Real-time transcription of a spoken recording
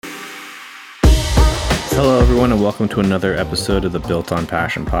Hello, everyone, and welcome to another episode of the Built on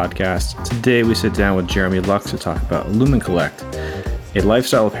Passion podcast. Today, we sit down with Jeremy Lux to talk about Lumen Collect, a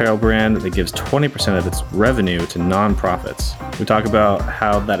lifestyle apparel brand that gives 20% of its revenue to nonprofits. We talk about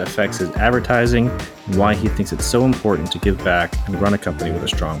how that affects his advertising and why he thinks it's so important to give back and run a company with a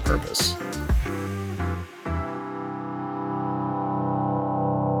strong purpose.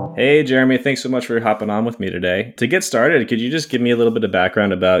 Hey, Jeremy, thanks so much for hopping on with me today. To get started, could you just give me a little bit of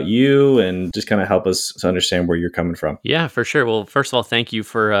background about you and just kind of help us to understand where you're coming from? Yeah, for sure. Well, first of all, thank you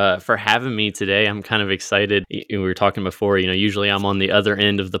for having me today. I'm kind of excited. We were talking before, usually I'm on the other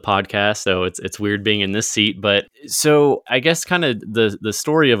end of the podcast, so it's weird being in this seat. But so I guess kind of the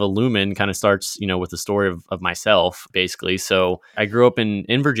story of Illumin kind of starts, with the story of myself, basically. So I grew up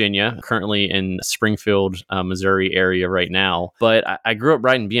in Virginia, currently in Springfield, Missouri area right now. But I grew up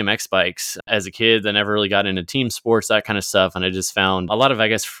riding BMX bikes as a kid. I never really got into team sports, that kind of stuff. And I just found a lot of, I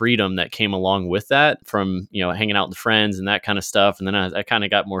guess, freedom that came along with that from, hanging out with friends and that kind of stuff. And then I kind of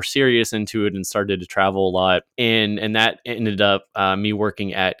got more serious into it and started to travel a lot. And that ended up me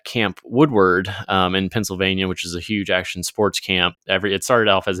working at Camp Woodward in Pennsylvania, which is a huge action sports camp. It started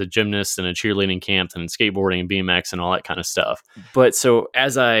off as a gymnast and a cheerleading camp and skateboarding and BMX and all that kind of stuff. But so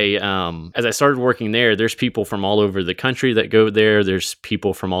as I started working there, there's people from all over the country that go there. There's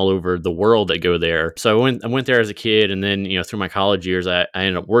people from all over the world that go there. So I went there as a kid, and then through my college years, I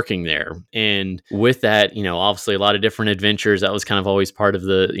ended up working there. And with that, obviously a lot of different adventures. That was kind of always part of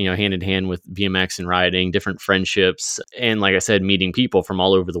the hand in hand with BMX and riding, different friendships, and like I said, meeting people from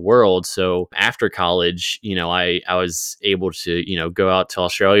all over the world. So after college, I was able to go out to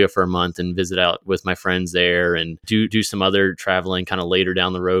Australia for a month and visit out with my friends there, and do some other traveling kind of later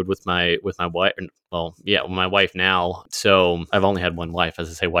down the road with my wife. Well, yeah, my wife now. So I've only had one wife, as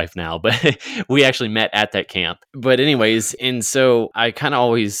I say wife now, but we actually met at that camp. But anyways, and so I kind of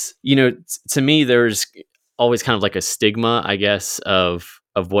always, to me, there's always kind of like a stigma, I guess, of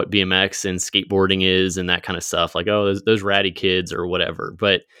what BMX and skateboarding is and that kind of stuff. Like, oh, those ratty kids or whatever.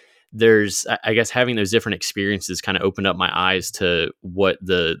 But there's, I guess, having those different experiences kind of opened up my eyes to what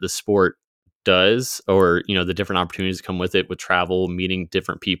the sport does, or the different opportunities that come with it, with travel, meeting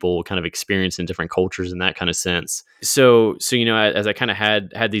different people, kind of experiencing different cultures in that kind of sense. So as I kind of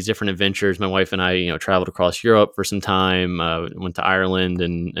had these different adventures, my wife and I traveled across Europe for some time, went to Ireland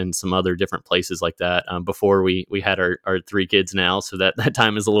and some other different places like that before we had our 3 kids now, so that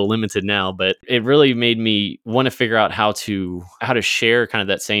time is a little limited now. But it really made me want to figure out how to share kind of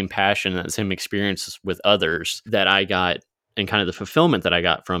that same passion, that same experience with others that I got, and kind of the fulfillment that I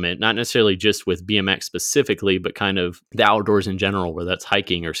got from it, not necessarily just with BMX specifically, but kind of the outdoors in general, whether that's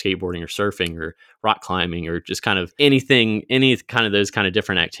hiking or skateboarding or surfing or rock climbing or just kind of any kind of those kind of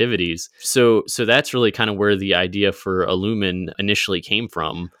different activities. So that's really kind of where the idea for Illumin initially came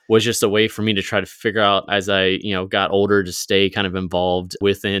from, was just a way for me to try to figure out, as I, got older, to stay kind of involved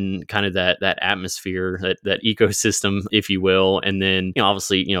within kind of that atmosphere, that ecosystem, if you will. And then,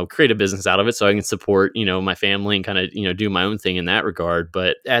 obviously, create a business out of it so I can support, my family and kind of, do my own thing in that regard.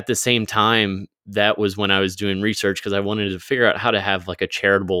 But at the same time, that was when I was doing research, because I wanted to figure out how to have like a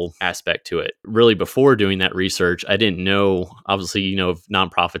charitable aspect to it. Really, before doing that research, I didn't know, obviously, of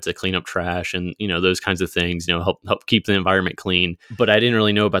nonprofits that clean up trash and, those kinds of things, help keep the environment clean. But I didn't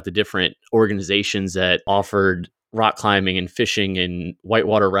really know about the different organizations that offered rock climbing and fishing and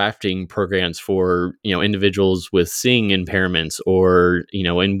whitewater rafting programs for, individuals with seeing impairments, or,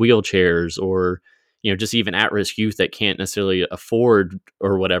 in wheelchairs, or just even at-risk youth that can't necessarily afford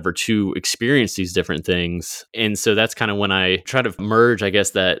or whatever to experience these different things. And so that's kind of when I try to merge, I guess,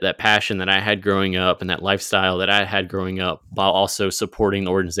 that passion that I had growing up and that lifestyle that I had growing up, while also supporting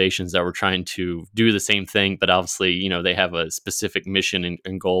the organizations that were trying to do the same thing. But obviously, they have a specific mission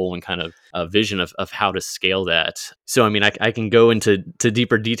and goal and kind of a vision of how to scale that. So, I mean, I can go into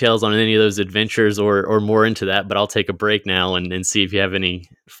deeper details on any of those adventures or more into that, but I'll take a break now and see if you have any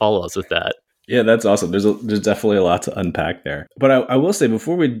follow-ups with that. Yeah, that's awesome. There's definitely a lot to unpack there. But I will say,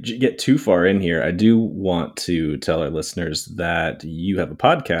 before we get too far in here, I do want to tell our listeners that you have a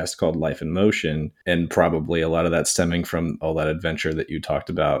podcast called Life in Motion, and probably a lot of that stemming from all that adventure that you talked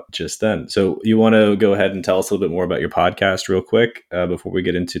about just then. So you want to go ahead and tell us a little bit more about your podcast real quick before we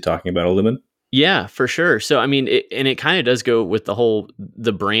get into talking about Illumin? Yeah, for sure. So, I mean, it kind of does go with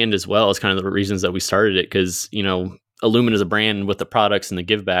the brand as well, as kind of the reasons that we started it, because, Illumin is a brand with the products and the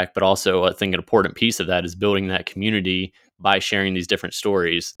give back, but also I think an important piece of that is building that community by sharing these different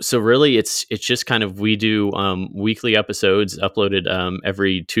stories. So really, it's just kind of, we do weekly episodes uploaded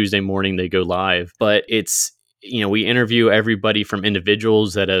every Tuesday morning. They go live, but it's we interview everybody from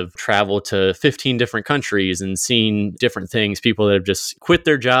individuals that have traveled to 15 different countries and seen different things, people that have just quit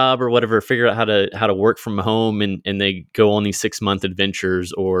their job or whatever, figure out how to work from home, and they go on these 6-month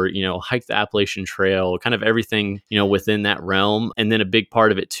adventures, or, hike the Appalachian Trail, kind of everything, within that realm. And then a big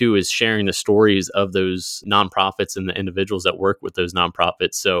part of it too is sharing the stories of those nonprofits and the individuals that work with those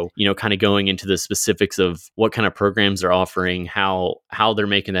nonprofits. So, kind of going into the specifics of what kind of programs they're offering, how they're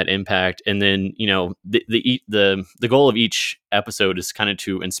making that impact. And then, the goal of each episode is kind of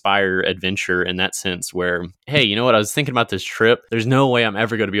to inspire adventure in that sense, where, hey, you know what, I was thinking about this trip, there's no way I'm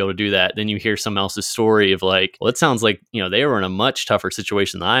ever going to be able to do that. Then you hear someone else's story of like, well, it sounds like, they were in a much tougher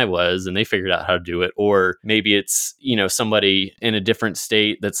situation than I was, and they figured out how to do it. Or maybe it's, somebody in a different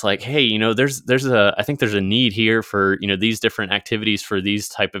state that's like, hey, I think there's a need here for, these different activities for these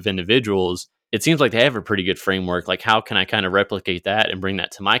type of individuals. It seems like they have a pretty good framework. Like, how can I kind of replicate that and bring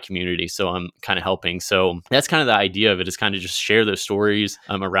that to my community? So I'm kind of helping. So that's kind of the idea of it, is kind of just share those stories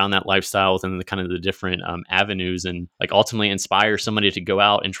around that lifestyle within the kind of the different avenues, and like ultimately inspire somebody to go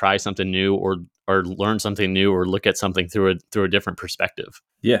out and try something new, or learn something new, or look at something through a different perspective.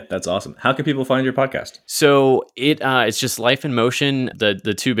 Yeah, that's awesome. How can people find your podcast? So it's just Life in Motion.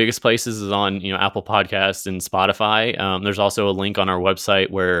 The two biggest places is on Apple Podcasts and Spotify. There's also a link on our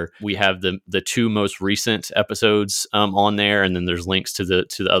website where we have the two most recent episodes on there, and then there's links to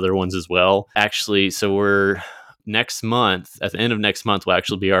the other ones as well. Actually, so we're next month, at the end of next month, will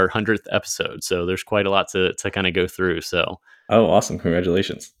actually be our 100th episode. So there's quite a lot to kind of go through. So awesome!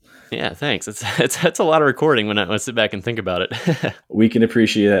 Congratulations. Yeah, thanks. It's a lot of recording when I sit back and think about it. We can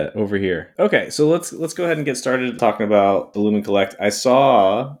appreciate that over here. Okay, so let's go ahead and get started talking about the Lumen Collect. I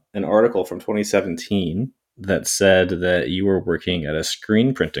saw an article from 2017 that said that you were working at a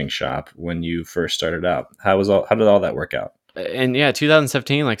screen printing shop when you first started out. How did all that work out? And yeah,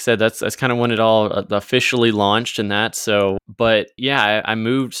 2017, like I said, that's kind of when it all officially launched and that. So, but yeah, I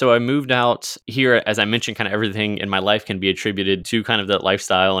moved out here. As I mentioned, kind of everything in my life can be attributed to kind of that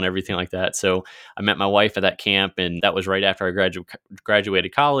lifestyle and everything like that. So I met my wife at that camp, and that was right after I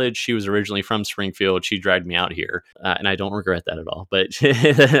graduated college. She was originally from Springfield. She dragged me out here, and I don't regret that at all, but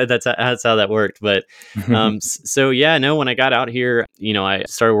that's how that worked. But so yeah, no, when I got out here, I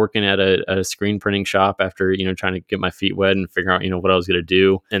started working at a screen printing shop after, trying to get my feet wet and figure out, what I was going to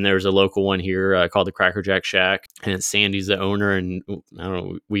do. And there's a local one here called the Cracker Jack Shack, and Sandy's the owner. And I don't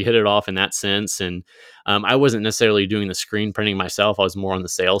know, we hit it off in that sense. And I wasn't necessarily doing the screen printing myself. I was more on the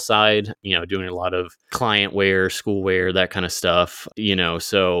sales side, doing a lot of client wear, school wear, that kind of stuff,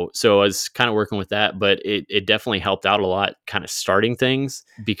 so I was kind of working with that, but it definitely helped out a lot kind of starting things,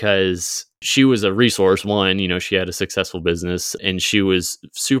 because she was a resource. One, she had a successful business, and she was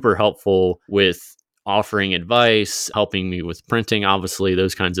super helpful with offering advice, helping me with printing, obviously,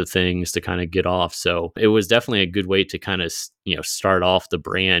 those kinds of things to kind of get off. So it was definitely a good way to kind of, start off the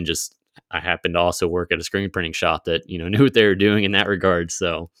brand. Just, I happened to also work at a screen printing shop that, knew what they were doing in that regard.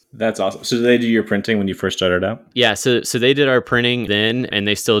 So that's awesome. So did they do your printing when you first started out? Yeah. So they did our printing then, and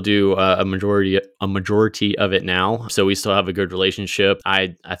they still do a majority of it now. So we still have a good relationship.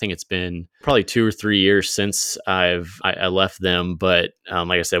 I think it's been probably 2 or 3 years since I left them, but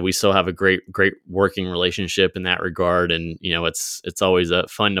like I said, we still have a great working relationship in that regard. And it's always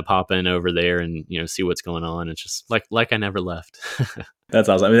fun to pop in over there and see what's going on. It's just like I never left. That's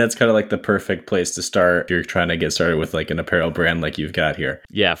awesome. I mean, that's kind of like the perfect place to start if you're trying to get started with like an apparel brand like you've got here.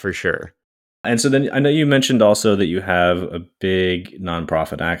 Yeah, for sure. And so then I know you mentioned also that you have a big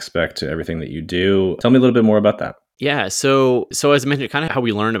nonprofit aspect to everything that you do. Tell me a little bit more about that. Yeah. So as I mentioned, kind of how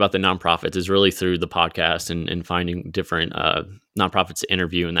we learn about the nonprofits is really through the podcast and finding different nonprofits to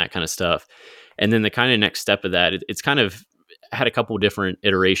interview and that kind of stuff. And then the kind of next step of that, it's kind of had a couple different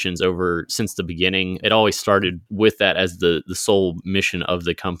iterations over since the beginning. It always started with that as the sole mission of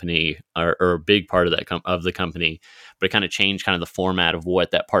the company, or a big part of that of the company, but it kind of changed kind of the format of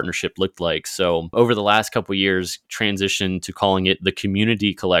what that partnership looked like. So over the last couple of years, transitioned to calling it the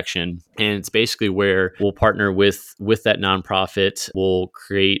Community Collection. And it's basically where we'll partner with that nonprofit. We'll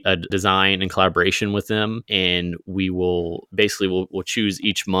create a design and collaboration with them. And we will basically, we'll choose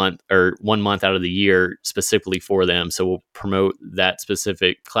each month or 1 month out of the year specifically for them. So we'll promote that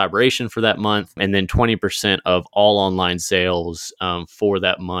specific collaboration for that month. And then 20% of all online sales for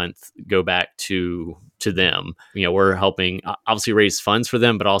that month go back to them. We're helping obviously raise funds for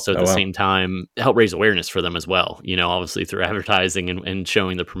them, but also at the same time help raise awareness for them as well, obviously through advertising and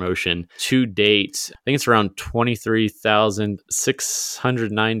showing the promotion. To date, I think it's around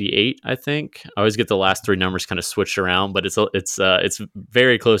 23,698, I think. I always get the last 3 numbers kind of switched around, but it's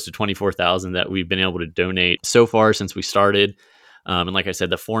very close to 24,000 that we've been able to donate so far since we started. And like I said,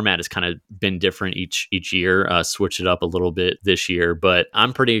 the format has kind of been different each year. Switched it up a little bit this year, but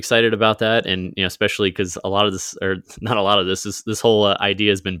I'm pretty excited about that. And especially because a lot of this, or not a lot of this whole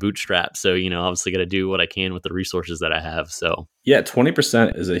idea has been bootstrapped. So obviously got to do what I can with the resources that I have. So yeah,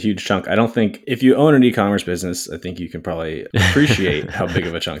 20% is a huge chunk. I don't think if you own an e-commerce business, I think you can probably appreciate how big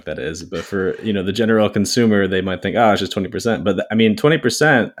of a chunk that is. But for, the general consumer, they might think, oh, it's just 20%. But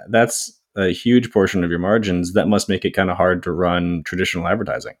 20%, that's a huge portion of your margins. That must make it kind of hard to run traditional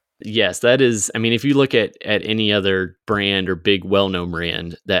advertising. Yes, that is. I mean, if you look at any other brand or big well-known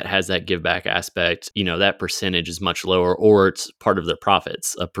brand that has that give back aspect, that percentage is much lower, or it's part of their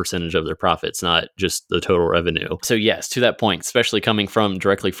profits, a percentage of their profits, not just the total revenue. So yes, to that point, especially coming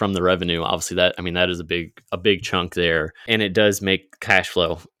directly from the revenue, obviously that is a big chunk there, and it does make cash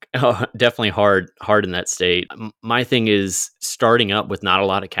flow definitely hard in that state. My thing is starting up with not a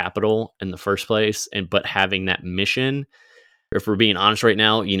lot of capital in the first place, but having that mission. If we're being honest right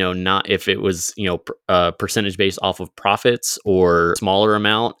now, not if it was, percentage based off of profits or smaller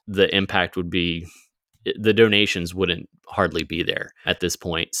amount, the impact would be, the donations wouldn't hardly be there at this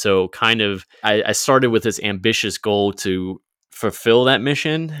point. So kind of, I started with this ambitious goal to fulfill that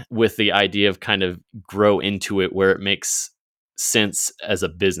mission with the idea of kind of grow into it where it makes sense as a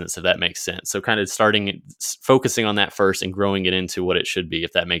business, if that makes sense. So kind of focusing on that first and growing it into what it should be,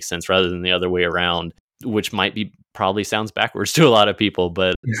 if that makes sense, rather than the other way around, which probably sounds backwards to a lot of people,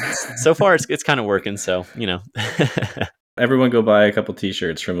 but so far it's kind of working. So, Everyone go buy a couple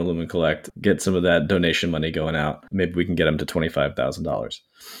t-shirts from Illumin Collect, get some of that donation money going out. Maybe we can get them to $25,000.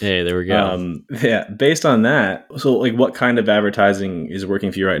 Hey, there we go. Yeah, based on that, so like what kind of advertising is working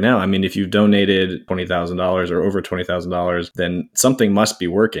for you right now? I mean, if you've donated $20,000 or over $20,000, then something must be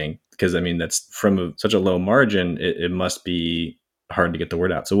working, because that's from such a low margin, it must be hard to get the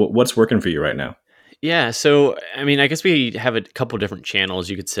word out. So what's working for you right now? Yeah. So, I guess we have a couple different channels,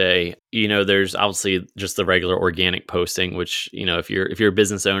 you could say. There's obviously just the regular organic posting, which, if you're a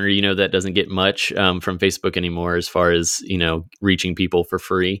business owner, that doesn't get much from Facebook anymore as far as, reaching people for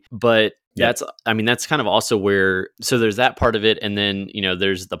free. But that's kind of also where, so there's that part of it. And then,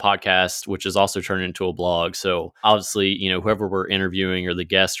 there's the podcast, which is also turned into a blog. So obviously, whoever we're interviewing or the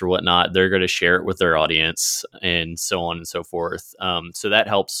guest or whatnot, they're going to share it with their audience and so on and so forth. So that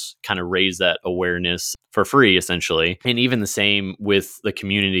helps kind of raise that awareness for free, essentially. And even the same with the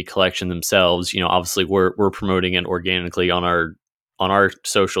community collection themselves. Obviously we're promoting it organically on our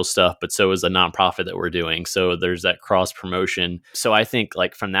social stuff, but so is a nonprofit that we're doing. So there's that cross promotion. So I think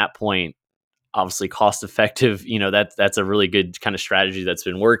like from that point, obviously cost effective, that's a really good kind of strategy that's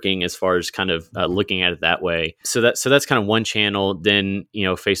been working as far as kind of looking at it that way. So that's kind of one channel. Then,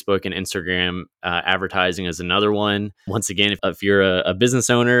 Facebook and Instagram advertising is another one. Once again, if you're a business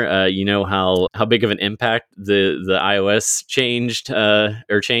owner, how big of an impact the iOS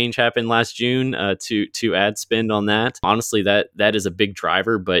change happened last June to ad spend on that. Honestly, that is a big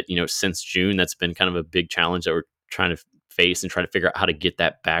driver, but since June, that's been kind of a big challenge that we're trying to face and try to figure out how to get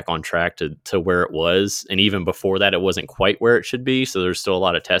that back on track to where it was. And even before that, it wasn't quite where it should be. So there's still a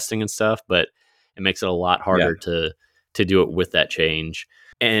lot of testing and stuff, but it makes it a lot harder to do it with that change.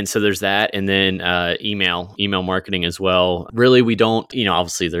 And so there's that. And then email marketing as well. Really, we don't,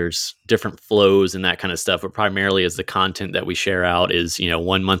 obviously there's different flows and that kind of stuff, but primarily as the content that we share out is,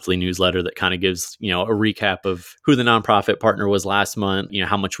 one monthly newsletter that kind of gives, a recap of who the nonprofit partner was last month,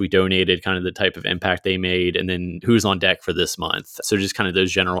 how much we donated, kind of the type of impact they made, and then who's on deck for this month. So just kind of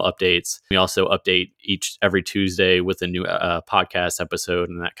those general updates. We also update every Tuesday with a new podcast episode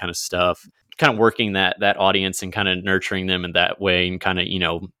and that kind of stuff. Kind of working that audience and kind of nurturing them in that way, and kind of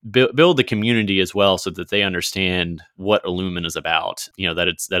build the community as well, so that they understand what Illumin is about. That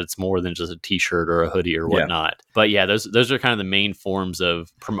it's more than just a t-shirt or a hoodie or whatnot. But yeah, those are kind of the main forms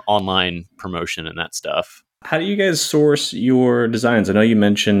of online promotion and that stuff. How do you guys source your designs? I know you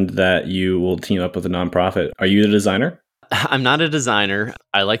mentioned that you will team up with a nonprofit. Are you the designer? I'm not a designer.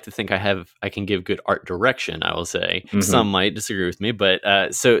 I like to think I can give good art direction, I will say. Mm-hmm. Some might disagree with me, but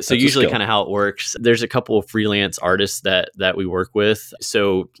so usually kind of how it works, there's a couple of freelance artists that we work with.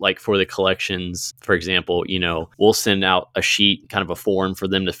 So like for the collections, for example, we'll send out a sheet, kind of a form for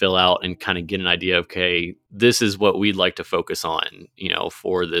them to fill out and kind of get an idea of, okay, this is what we'd like to focus on,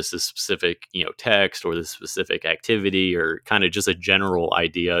 for this specific, text or this specific activity, or kind of just a general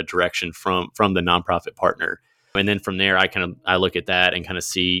idea, direction from the nonprofit partner. And then from there, I look at that and kind of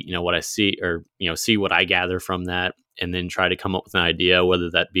see, what I see, or, see what I gather from that, and then try to come up with an idea, whether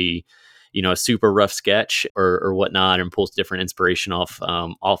that be, a super rough sketch or whatnot, and pulls different inspiration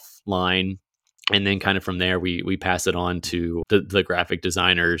offline. And then kind of from there, we pass it on to the graphic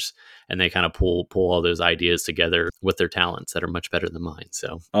designers, and they kind of pull all those ideas together with their talents that are much better than mine.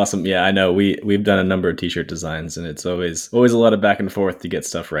 So awesome. Yeah, I know we've done a number of t-shirt designs, and it's always a lot of back and forth to get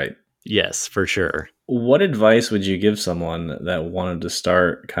stuff right. yes, for sure. What advice would you give someone that wanted to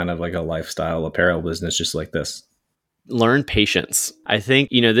start kind of like a lifestyle apparel business just like this? Learn patience. I think,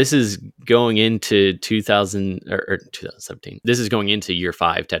 this is going into 2017. This is going into year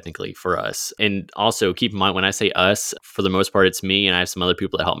 5 technically for us. And also keep in mind, when I say us, for the most part, it's me and I have some other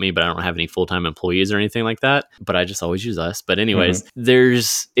people that help me, but I don't have any full-time employees or anything like that. But I just always use us. But anyways,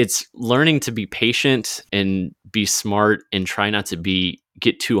 it's learning to be patient and be smart and try not to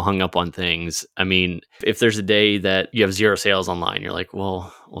get too hung up on things. I mean, if there's a day that you have 0 sales online, you're like,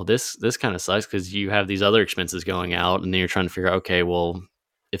 well, this kind of sucks because you have these other expenses going out, and then you're trying to figure out, okay, well,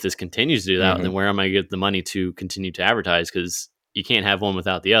 if this continues to do that, then where am I going to get the money to continue to advertise? Because you can't have one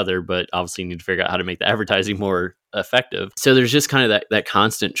without the other, but obviously you need to figure out how to make the advertising more effective. So there's just kind of that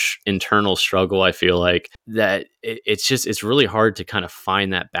constant internal struggle. I feel like that it's really hard to kind of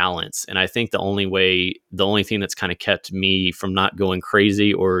find that balance. And I think the only thing that's kind of kept me from not going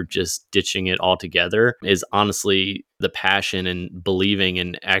crazy or just ditching it altogether is honestly the passion and believing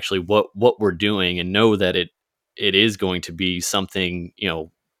in actually what we're doing, and know that it is going to be something,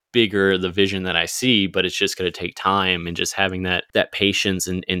 bigger, the vision that I see, but it's just going to take time, and just having that patience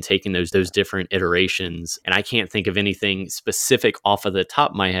and taking those different iterations. And I can't think of anything specific off of the top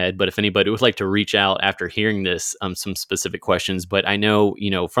of my head, but if anybody would like to reach out after hearing this, some specific questions. But I know,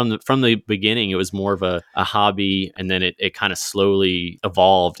 from the beginning, it was more of a hobby, and then it kind of slowly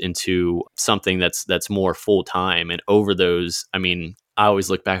evolved into something that's more full time. And over those, I mean, I always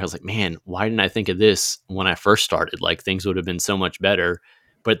look back, I was like, man, why didn't I think of this when I first started? Like, things would have been so much better.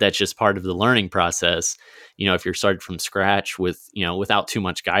 But that's just part of the learning process, if you're started from scratch without too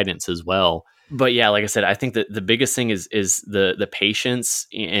much guidance as well. But yeah, like I said, I think that the biggest thing is the patience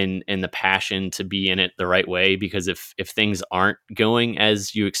and the passion to be in it the right way. Because if things aren't going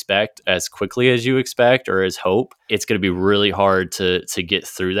as you expect, as quickly as you expect or as hope, it's going to be really hard to get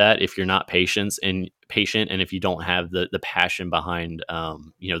through that if you're not patient, and if you don't have the passion behind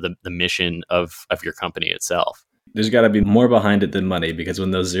the mission of your company itself. There's got to be more behind it than money, because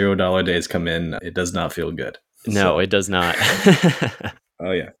when those $0 days come in, it does not feel good. No, it does not.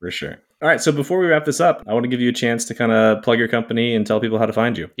 Oh, yeah, for sure. All right. So before we wrap this up, I want to give you a chance to kind of plug your company and tell people how to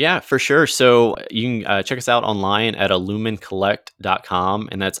find you. Yeah, for sure. So you can check us out online at illumincollect.com,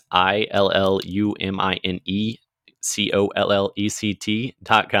 and that's ILLUMINECOLLECT.com.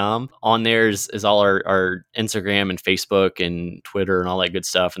 On there is all our Instagram and Facebook and Twitter and all that good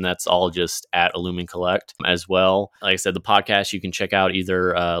stuff. And that's all just at Illumin Collect as well. Like I said, the podcast, you can check out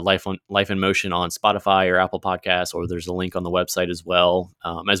either Life in Motion on Spotify or Apple Podcasts, or there's a link on the website as well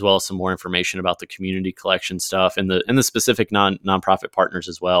as some more information about the community collection stuff and the specific nonprofit partners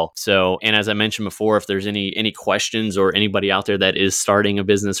as well. So, and as I mentioned before, if there's any questions, or anybody out there that is starting a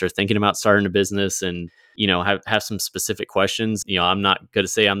business or thinking about starting a business and have some specific questions, I'm not going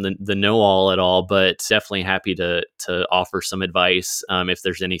to say I'm the know-all at all, but definitely happy to offer some advice if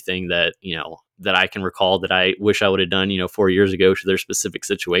there's anything that that I can recall that I wish I would have done 4 years ago to their specific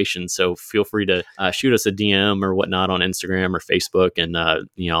situation. So feel free to shoot us a DM or whatnot on Instagram or Facebook, and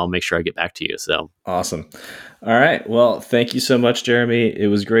I'll make sure I get back to you. So awesome. All right, well, thank you so much, Jeremy. It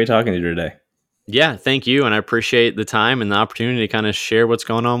was great talking to you today. Yeah, thank you, and I appreciate the time and the opportunity to kind of share what's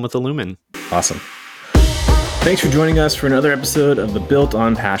going on with Illumin. Awesome. Thanks for joining us for another episode of the Built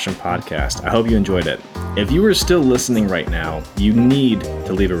on Passion podcast. I hope you enjoyed it. If you are still listening right now, you need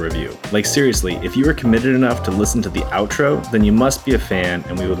to leave a review. Like, seriously, if you are committed enough to listen to the outro, then you must be a fan,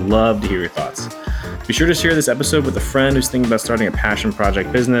 and we would love to hear your thoughts. Be sure to share this episode with a friend who's thinking about starting a passion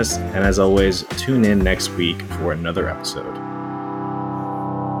project business. And as always, tune in next week for another episode.